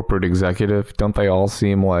level corporate executive? Don't they all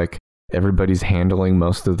seem like everybody's handling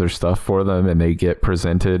most of their stuff for them and they get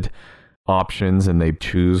presented options and they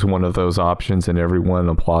choose one of those options and everyone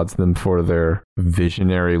applauds them for their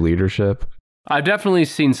visionary leadership? I've definitely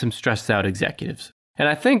seen some stressed out executives. And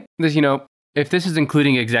I think this, if this is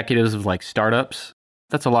including executives of like startups,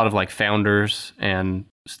 that's a lot of like founders and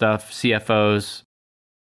stuff, CFOs.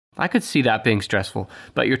 I could see that being stressful.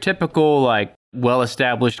 But your typical like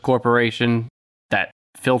well-established corporation that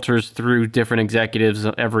filters through different executives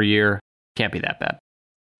every year can't be that bad.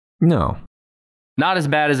 No. Not as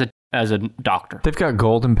bad as a doctor. They've got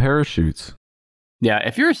golden parachutes. Yeah,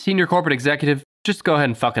 if you're a senior corporate executive, just go ahead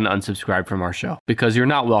and fucking unsubscribe from our show because you're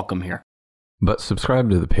not welcome here. But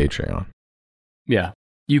subscribe to the Patreon. Yeah,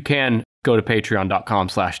 you can go to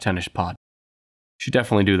patreon.com/10ishpod. Should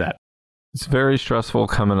definitely do that. It's very stressful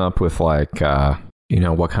coming up with what kind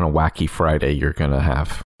of wacky Friday you're going to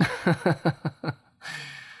have.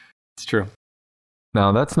 It's true.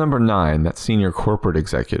 Now, that's number 9. That's senior corporate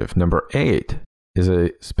executive. Number 8 is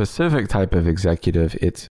a specific type of executive.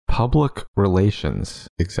 It's public relations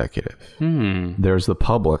executive. There's the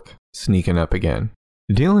public sneaking up again.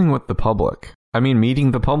 Dealing with the public. I mean,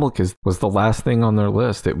 meeting the public was the last thing on their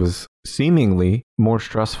list. It was seemingly more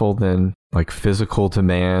stressful than like physical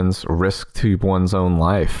demands, risk to one's own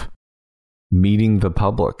life. Meeting the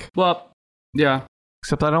public. Well, yeah.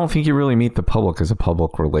 Except I don't think you really meet the public as a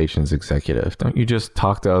public relations executive. Don't you just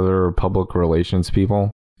talk to other public relations people?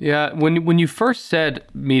 Yeah, when you first said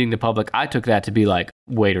meeting the public, I took that to be like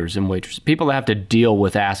waiters and waitresses. People that have to deal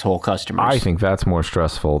with asshole customers. I think that's more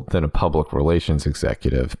stressful than a public relations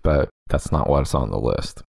executive, but that's not what's on the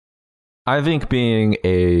list. I think being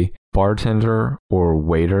a bartender or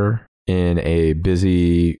waiter in a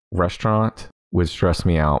busy restaurant would stress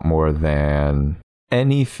me out more than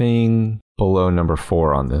anything below number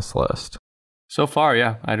 4 on this list. So far,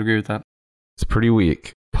 yeah, I'd agree with that. It's pretty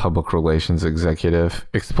weak. Public relations executive.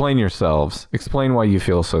 Explain yourselves. Explain why you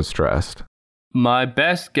feel so stressed. My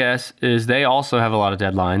best guess is they also have a lot of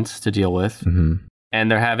deadlines to deal with. And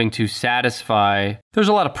they're having to satisfy. There's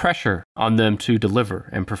a lot of pressure on them to deliver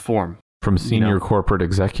and perform. From senior corporate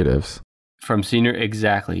executives.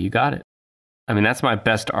 Exactly. You got it. I mean, that's my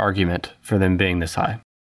best argument for them being this high.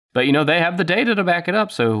 But they have the data to back it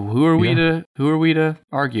up. So who are we to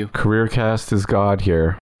argue? CareerCast is God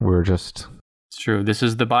here. We're just. It's true. This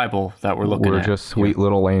is the Bible that we're looking at. We're just sweet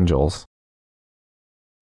little angels.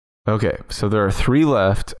 Okay, so there are 3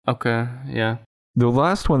 left. Okay, yeah. The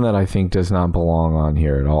last one that I think does not belong on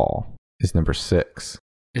here at all is number 6.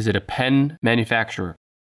 Is it a pen manufacturer?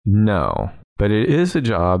 No, but it is a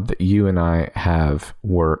job that you and I have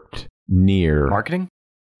worked near. Marketing?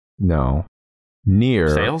 No. Near.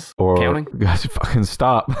 Sales? Or, accounting? Guys, fucking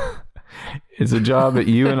stop. It's a job that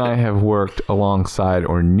you and I have worked alongside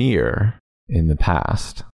or near in the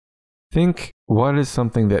past. Think, what is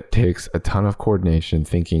something that takes a ton of coordination,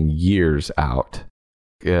 thinking years out,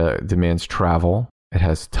 demands travel, it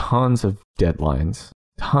has tons of deadlines,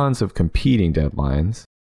 tons of competing deadlines,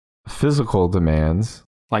 physical demands.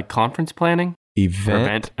 Like conference planning?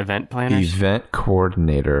 Event planners? Event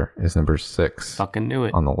coordinator is number 6. Fucking knew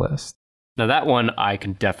it. On the list. Now that one I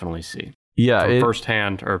can definitely see. Yeah.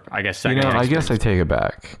 Firsthand, or I guess secondhand. I guess I take it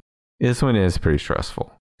back. This one is pretty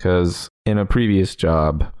stressful. Because in a previous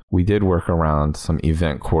job, we did work around some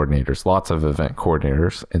event coordinators, lots of event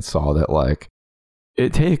coordinators, and saw that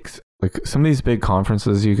it takes some of these big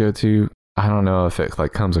conferences you go to. I don't know if it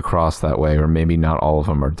comes across that way, or maybe not all of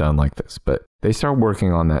them are done like this, but they start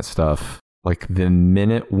working on that stuff. The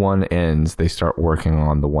minute one ends, they start working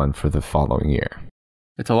on the one for the following year.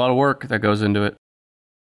 It's a lot of work that goes into it.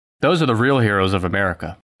 Those are the real heroes of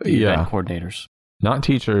America, the event coordinators. Not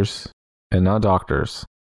teachers and not doctors.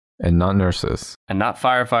 And not nurses. And not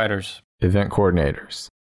firefighters. Event coordinators.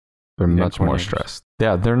 They're much more stressed.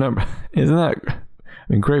 Yeah, they're not. Isn't that? I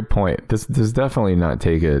mean, great point. This definitely not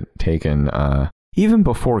taken. Even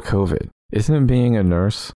before COVID, isn't it being a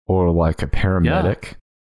nurse or a paramedic? Yeah.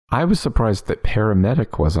 I was surprised that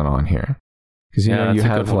paramedic wasn't on here because you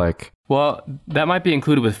have Well, that might be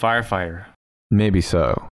included with firefighter. Maybe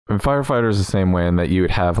so. And firefighter is the same way in that you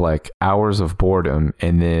would have hours of boredom,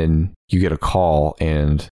 and then you get a call,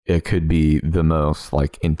 and it could be the most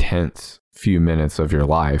intense few minutes of your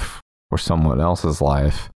life or someone else's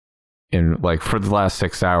life. And for the last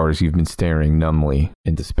 6 hours, you've been staring numbly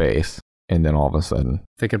into space, and then all of a sudden,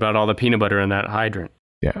 think about all the peanut butter in that hydrant.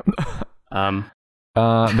 Yeah.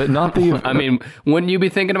 But not the. I mean, wouldn't you be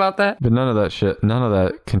thinking about that? But none of that shit. None of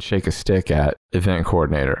that can shake a stick at event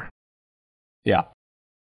coordinator. Yeah.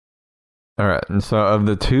 All right, and so of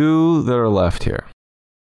the 2 that are left here,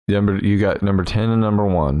 you got number 10 and number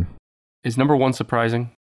 1. Is number 1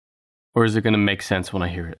 surprising? Or is it going to make sense when I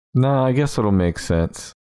hear it? No, I guess it'll make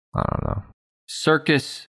sense. I don't know.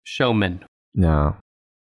 Circus showman. No.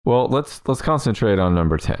 Well, let's concentrate on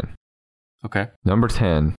number 10. Okay. Number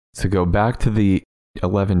 10, to go back to the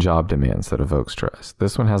 11 job demands that evoke stress.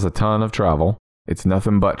 This one has a ton of travel. It's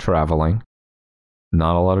nothing but traveling.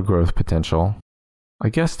 Not a lot of growth potential. I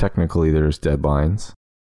guess technically there's deadlines.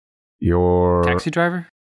 Taxi driver?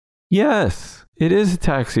 Yes, it is a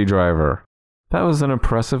taxi driver. That was an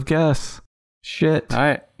impressive guess. Shit. All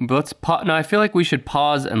right, let's pause. No, I feel like we should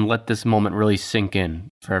pause and let this moment really sink in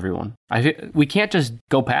for everyone. We can't just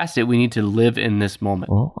go past it. We need to live in this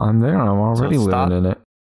moment. Well, I'm there. I'm already living in it.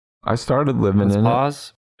 I started living in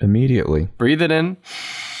pause. It immediately. Breathe it in.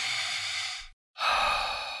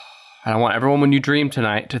 I want everyone, when you dream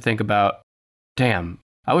tonight, to think about, damn,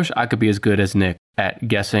 I wish I could be as good as Nick at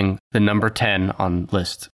guessing the number 10 on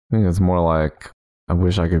list. I think it's more like, I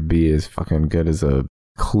wish I could be as fucking good as a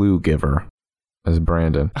clue giver as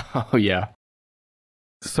Brandon. Oh, yeah.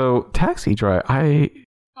 So, taxi driver, I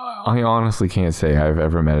honestly can't say I've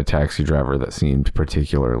ever met a taxi driver that seemed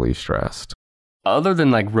particularly stressed. Other than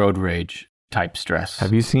like road rage type stress.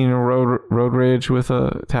 Have you seen a road rage with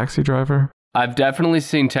a taxi driver? I've definitely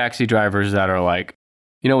seen taxi drivers that are like,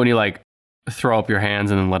 you know, when you like throw up your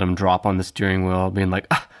hands and then let them drop on the steering wheel, being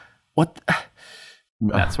like, what?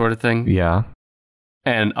 That sort of thing. Yeah.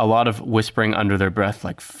 And a lot of whispering under their breath,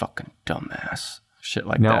 like, fucking dumbass. Shit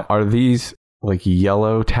like that. Now, are these like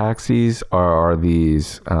yellow taxis or are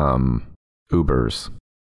these Ubers?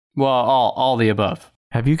 Well, all the above.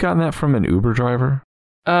 Have you gotten that from an Uber driver?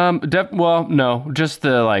 Well, no, just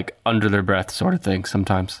the like under their breath sort of thing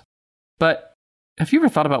sometimes. But have you ever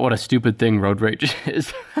thought about what a stupid thing road rage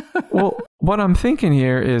is? Well, what I'm thinking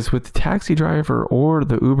here is with the taxi driver or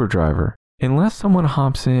the Uber driver, unless someone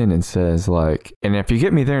hops in and says like, and if you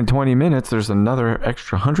get me there in 20 minutes, there's another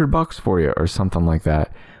extra $100 for you or something like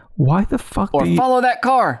that. Why the fuck or follow that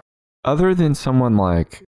car? Other than someone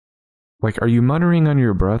like, are you muttering under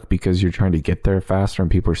your breath because you're trying to get there faster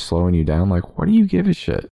and people are slowing you down? Like, what do you give a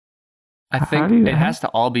shit? I think it has to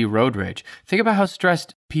all be road rage. Think about how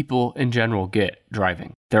stressed people in general get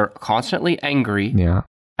driving. They're constantly angry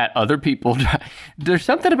at other people. There's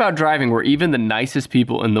something about driving where even the nicest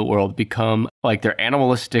people in the world become like their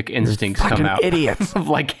animalistic instincts come out. Idiots. Of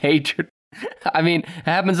like hatred. I mean, it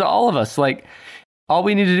happens to all of us. Like, all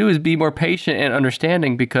we need to do is be more patient and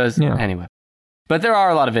understanding because, anyway. But there are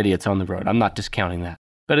a lot of idiots on the road. I'm not discounting that.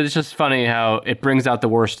 But it's just funny how it brings out the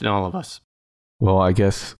worst in all of us. Well, I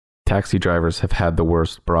guess taxi drivers have had the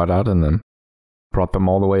worst brought out in them. Brought them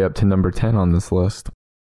all the way up to number 10 on this list.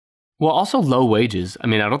 Well, also low wages. I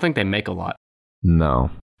mean, I don't think they make a lot.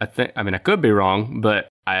 No. I could be wrong, but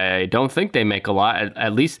I don't think they make a lot.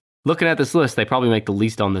 At least looking at this list, they probably make the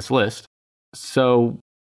least on this list. So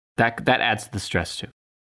that adds to the stress too.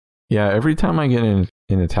 Yeah, every time I get in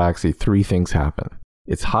a taxi, 3 things happen.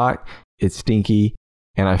 It's hot, it's stinky,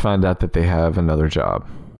 and I find out that they have another job.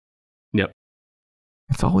 Yep.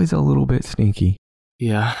 It's always a little bit sneaky.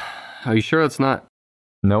 Yeah. Are you sure it's not?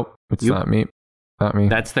 Nope, it's not me. Not me.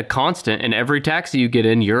 That's the constant. In every taxi you get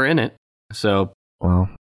in, you're in it. So. Well,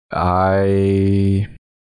 maybe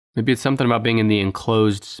it's something about being in the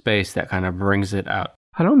enclosed space that kind of brings it out.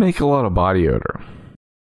 I don't make a lot of body odor.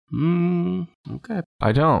 Okay.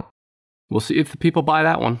 I don't. We'll see if the people buy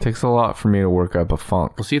that one. It takes a lot for me to work up a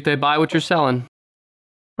funk. We'll see if they buy what you're selling.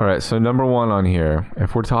 All right, so number 1 on here,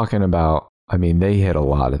 if we're talking about, they hit a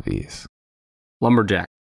lot of these. Lumberjack.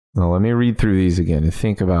 Now, let me read through these again and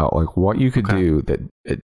think about like what you could do that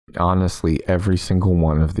honestly, every single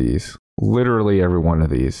one of these, literally every one of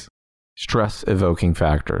these, stress-evoking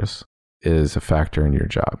factors is a factor in your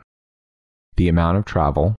job. The amount of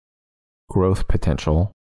travel, growth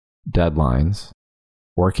potential, deadlines,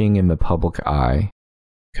 working in the public eye,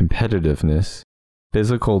 competitiveness,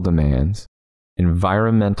 physical demands,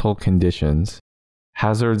 environmental conditions,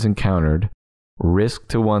 hazards encountered, risk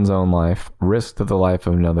to one's own life, risk to the life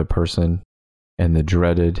of another person, and the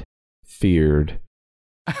dreaded, feared,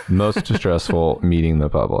 most stressful meeting the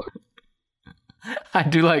public. I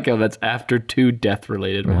do like how that's after 2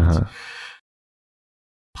 death-related ones.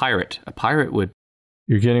 Pirate. A pirate would...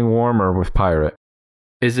 You're getting warmer with pirate.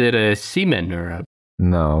 Is it a seaman or a...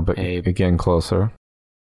 No, but again, closer.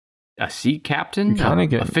 A sea captain?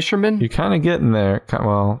 A fisherman? You're kind of getting there.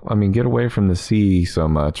 Well, get away from the sea so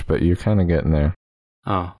much, but you're kind of getting there.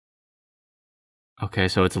 Oh. Okay,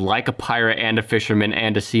 so it's like a pirate and a fisherman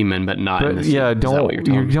and a seaman, but not in the sea. Yeah,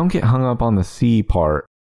 don't get hung up on the sea part.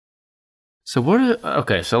 So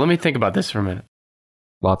so let me think about this for a minute.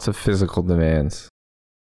 Lots of physical demands.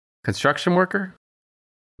 Construction worker?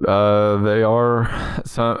 They are,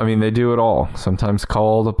 they do it all. Sometimes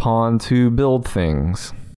called upon to build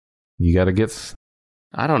things. You got to get...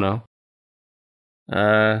 I don't know.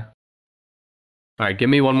 All right, give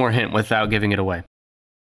me one more hint without giving it away.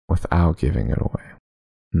 Without giving it away.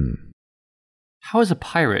 How is a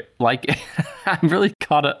pirate like... I'm really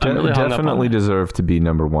caught up. I'm really definitely deserve to be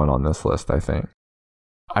number 1 on this list, I think.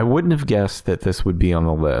 I wouldn't have guessed that this would be on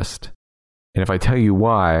the list. And if I tell you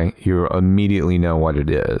why, you immediately know what it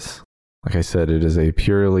is. Like I said, it is a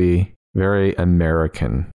purely Very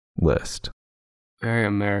American list. Very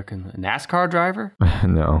American. A NASCAR driver?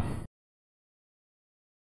 No.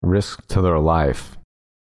 Risk to their life.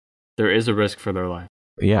 There is a risk for their life.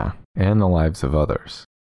 Yeah, and the lives of others.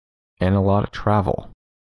 And a lot of travel.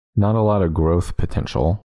 Not a lot of growth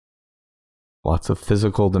potential. Lots of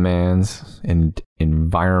physical demands and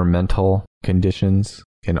environmental conditions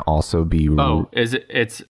can also be... is it?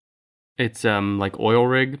 It's like oil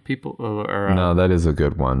rig people? Or No, that is a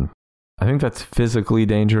good one. I think that's physically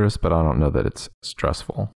dangerous, but I don't know that it's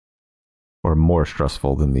stressful. Or more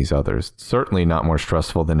stressful than these others. Certainly not more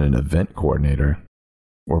stressful than an event coordinator.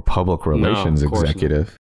 Or public relations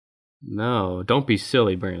executive. No, don't be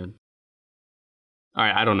silly, Brandon. All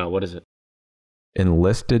right, I don't know. What is it?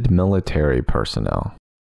 Enlisted military personnel.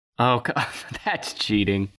 Oh, God, that's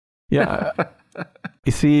cheating. Yeah.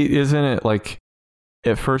 You see, isn't it like,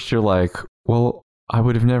 at first you're like, well, I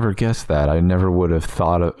would have never guessed that. I never would have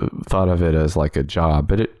thought of it as like a job,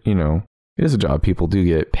 but it is a job. People do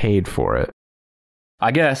get paid for it.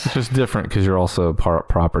 I guess. It's just different because you're also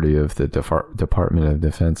property of the Department of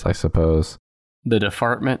Defense, I suppose. The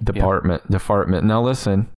department? Department. Now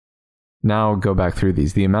listen, now go back through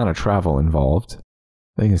these. The amount of travel involved.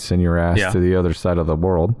 They can send your ass to the other side of the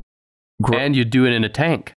world. And you do it in a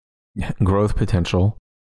tank. Growth potential.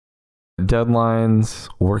 Deadlines,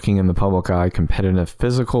 working in the public eye, competitive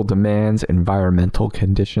physical demands, environmental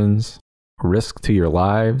conditions, risk to your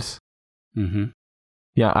lives. Mm-hmm.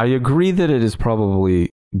 Yeah, I agree that it is probably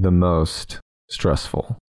the most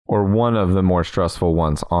stressful, or one of the more stressful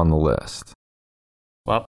ones on the list.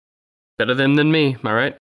 Well, better than me, am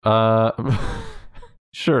I right?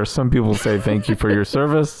 Sure, some people say thank you for your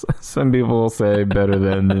service. Some people say better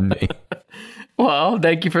than me. Well,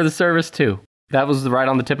 thank you for the service too. That was right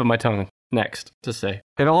on the tip of my tongue next to say.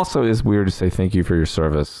 It also is weird to say thank you for your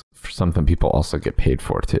service for something people also get paid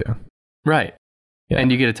for too. Right. Yeah.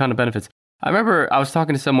 And you get a ton of benefits. I remember I was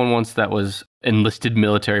talking to someone once that was enlisted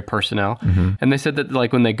military personnel, and they said that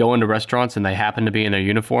like when they go into restaurants and they happen to be in their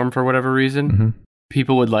uniform for whatever reason,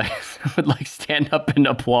 people would stand up and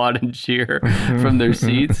applaud and cheer from their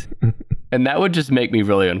seats, and that would just make me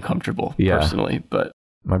really uncomfortable personally. But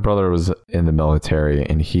my brother was in the military,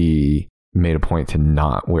 and he made a point to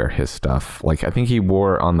not wear his stuff. Like I think he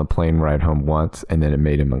wore it on the plane ride home once, and then it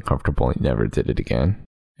made him uncomfortable, and he never did it again.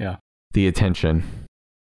 Yeah, the attention.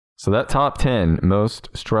 So that top 10 most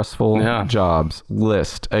stressful jobs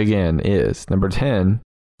list, again, is number 10,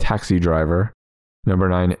 taxi driver. Number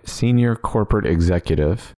 9, senior corporate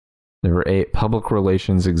executive. Number 8, public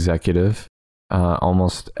relations executive.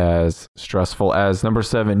 Almost as stressful as number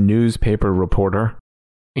 7, newspaper reporter.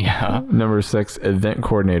 Yeah. Number 6, event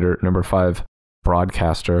coordinator. Number 5,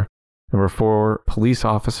 broadcaster. Number 4, police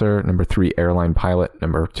officer. Number 3, airline pilot.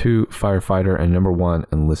 Number 2, firefighter. And number 1,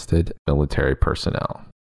 enlisted military personnel.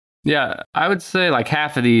 Yeah, I would say like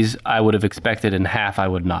half of these I would have expected and half I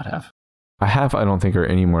would not have. I don't think are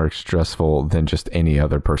any more stressful than just any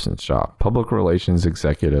other person's job. Public relations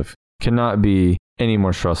executive cannot be any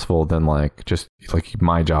more stressful than like just like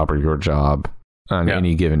my job or your job on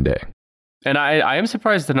any given day. And I am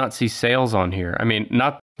surprised to not see sales on here. I mean,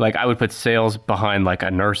 not like I would put sales behind like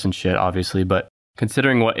a nurse and shit, obviously, but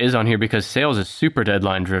considering what is on here, because sales is super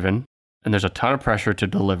deadline driven and there's a ton of pressure to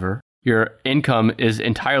deliver. Your income is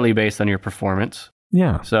entirely based on your performance.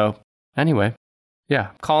 Yeah. So anyway,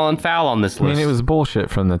 calling foul on this list. I mean, it was bullshit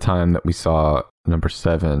from the time that we saw number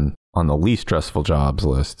 7 on the least stressful jobs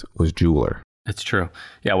list was jeweler. It's true.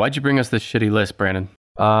 Yeah. Why'd you bring us this shitty list, Brandon?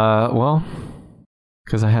 Well,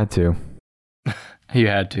 because I had to. You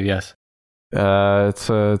had to, yes. It's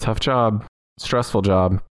a tough job, stressful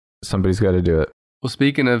job. Somebody's got to do it. Well,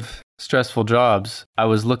 speaking of stressful jobs, I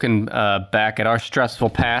was looking back at our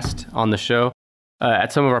stressful past on the show,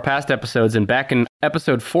 at some of our past episodes, and back in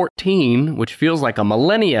episode 14, which feels like a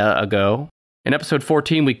millennia ago, in episode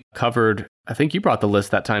 14 we covered, I think you brought the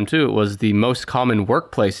list that time too, it was the most common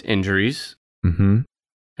workplace injuries. Mm-hmm.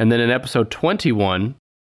 And then in episode 21,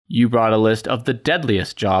 you brought a list of the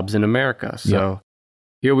deadliest jobs in America. So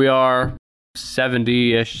here we are,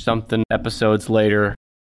 70-ish something episodes later.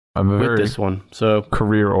 I'm with this one. So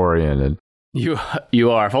career-oriented. You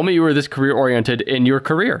are. If only you were this career-oriented in your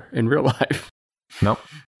career, in real life. Nope.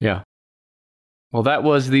 Yeah. Well, that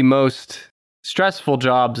was the most stressful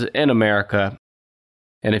jobs in America.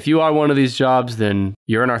 And if you are one of these jobs, then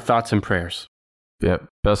you're in our thoughts and prayers. Yep.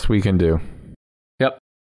 Best we can do. Yep.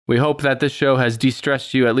 We hope that this show has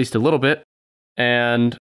de-stressed you at least a little bit.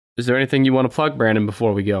 And is there anything you want to plug, Brandon,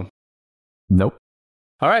 before we go? Nope.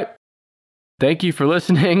 All right. Thank you for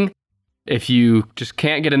listening. If you just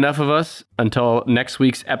can't get enough of us until next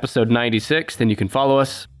week's episode 96, then you can follow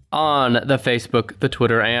us on the Facebook, the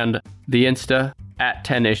Twitter, and the Insta at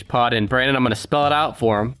 10ishpod. And Brandon, I'm going to spell it out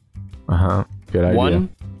for him. Good idea. 10ishpod.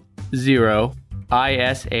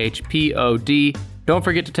 Don't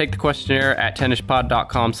forget to take the questionnaire at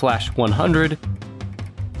 10ishpod.com/100.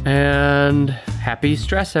 And happy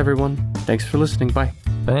stress, everyone. Thanks for listening. Bye.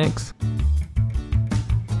 Thanks.